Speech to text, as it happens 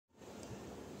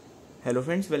Hello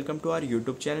friends, welcome to our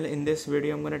YouTube channel. In this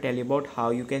video I'm going to tell you about how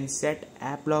you can set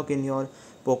app lock in your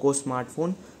POCO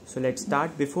smartphone. So let's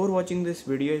start. Before watching this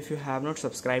video, if you have not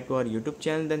subscribed to our YouTube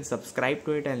channel, then subscribe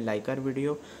to it and like our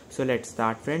video. So let's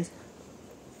start friends.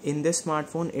 In this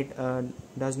smartphone it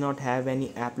does not have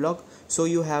any app lock, so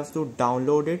you have to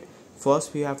download it.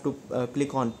 First you have to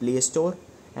click on Play Store,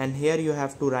 and here you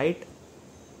have to write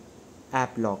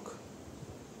app lock,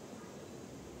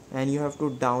 and you have to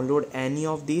download any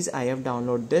of these. I have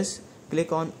downloaded this.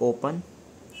 Click on open,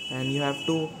 and you have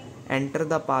to enter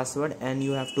the password and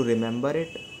you have to remember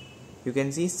it. You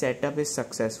can see setup is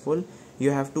successful.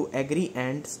 You have to agree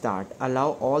and start.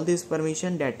 Allow all this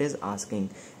permission that is asking.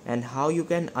 And how you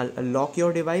can lock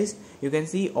your device, you can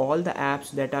see all the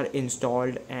apps that are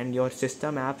installed and your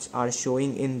system apps are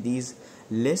showing in these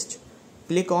list.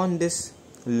 Click on this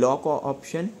lock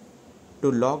option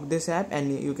to lock this app,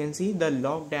 and you can see the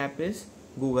locked app is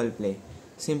Google Play.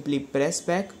 Simply press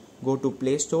back, go to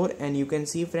Play Store, and you can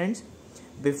see friends,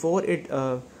 before it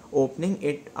opening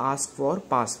it asks for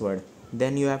password.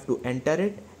 Then you have to enter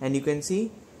it, and you can see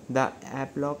the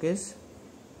app lock is,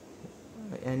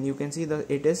 and you can see that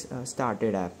it is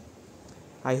started app.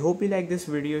 I hope you like this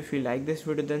video. If you like this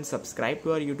video, then subscribe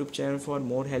to our YouTube channel for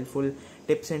more helpful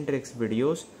tips and tricks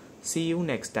videos. See you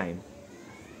next time.